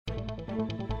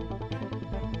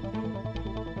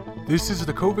This is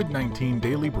the COVID-19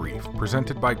 Daily Brief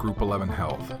presented by Group 11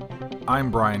 Health.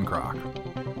 I'm Brian Kroc.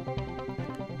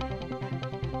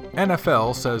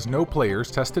 NFL says no players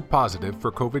tested positive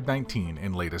for COVID-19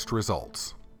 in latest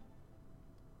results.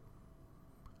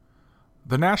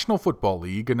 The National Football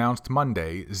League announced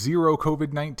Monday 0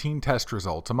 COVID-19 test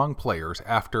results among players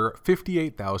after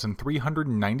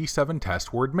 58,397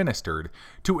 tests were administered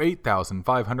to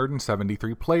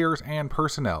 8,573 players and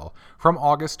personnel from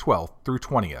August 12th through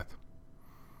 20th.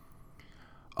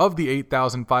 Of the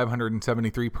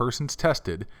 8,573 persons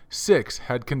tested, 6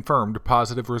 had confirmed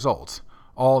positive results,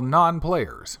 all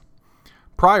non-players.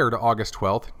 Prior to August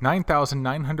 12th,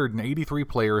 9,983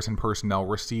 players and personnel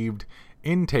received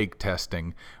intake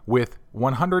testing with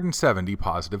 170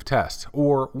 positive tests,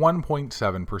 or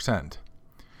 1.7%.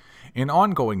 In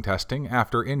ongoing testing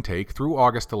after intake through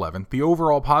August 11th, the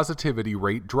overall positivity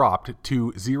rate dropped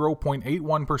to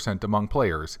 0.81% among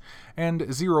players and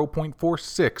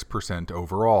 0.46%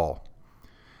 overall.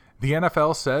 The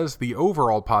NFL says the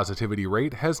overall positivity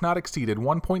rate has not exceeded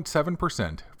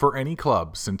 1.7% for any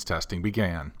club since testing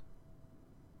began.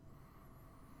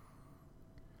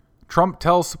 Trump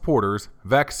tells supporters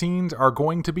vaccines are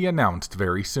going to be announced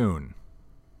very soon.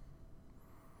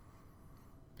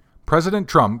 President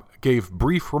Trump gave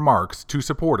brief remarks to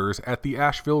supporters at the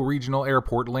Asheville Regional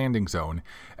Airport landing zone,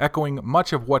 echoing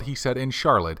much of what he said in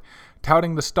Charlotte,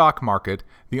 touting the stock market,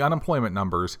 the unemployment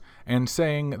numbers, and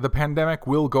saying the pandemic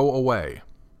will go away.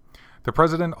 The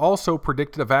president also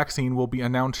predicted a vaccine will be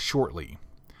announced shortly.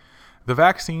 The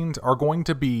vaccines are going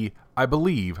to be, I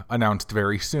believe, announced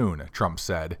very soon, Trump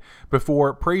said,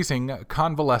 before praising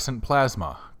convalescent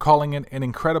plasma, calling it an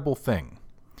incredible thing.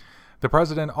 The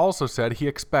president also said he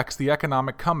expects the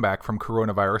economic comeback from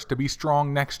coronavirus to be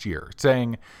strong next year,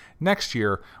 saying, "Next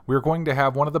year, we're going to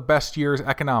have one of the best years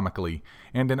economically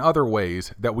and in other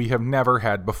ways that we have never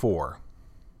had before."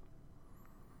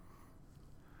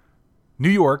 New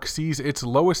York sees its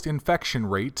lowest infection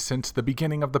rate since the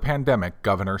beginning of the pandemic,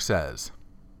 governor says.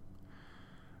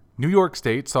 New York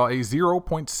State saw a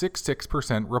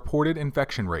 0.66% reported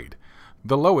infection rate,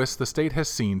 the lowest the state has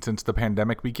seen since the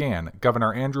pandemic began,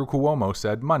 Governor Andrew Cuomo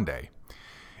said Monday.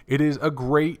 "It is a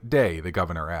great day," the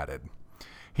governor added.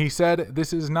 He said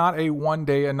this is not a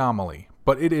one-day anomaly,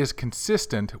 but it is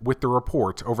consistent with the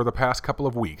reports over the past couple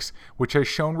of weeks, which has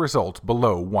shown results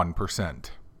below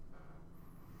 1%.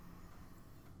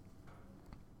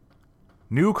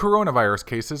 New coronavirus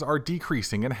cases are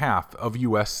decreasing in half of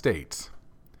U.S. states.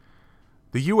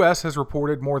 The U.S. has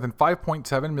reported more than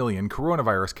 5.7 million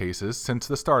coronavirus cases since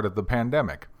the start of the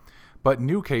pandemic, but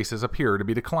new cases appear to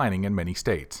be declining in many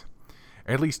states.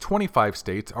 At least 25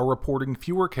 states are reporting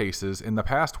fewer cases in the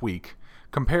past week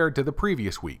compared to the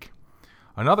previous week.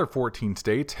 Another 14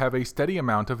 states have a steady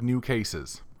amount of new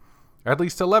cases. At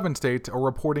least 11 states are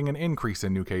reporting an increase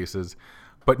in new cases,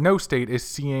 but no state is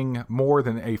seeing more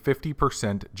than a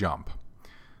 50% jump.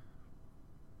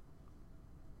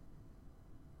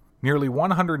 Nearly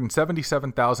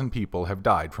 177,000 people have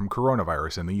died from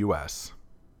coronavirus in the U.S.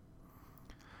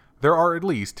 There are at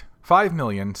least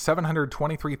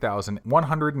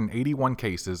 5,723,181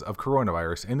 cases of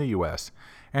coronavirus in the U.S.,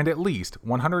 and at least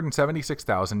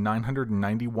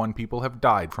 176,991 people have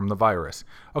died from the virus,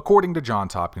 according to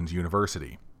Johns Hopkins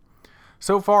University.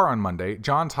 So far on Monday,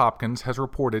 Johns Hopkins has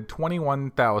reported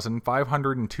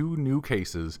 21,502 new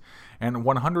cases and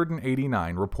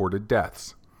 189 reported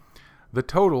deaths. The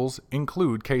totals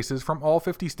include cases from all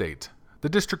 50 states, the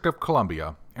District of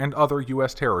Columbia, and other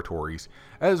U.S. territories,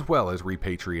 as well as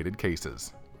repatriated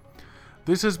cases.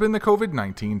 This has been the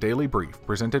COVID-19 Daily Brief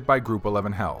presented by Group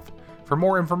 11 Health. For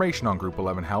more information on Group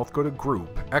 11 Health, go to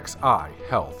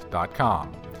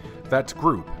groupxihealth.com. That's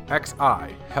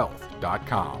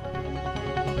groupxihealth.com.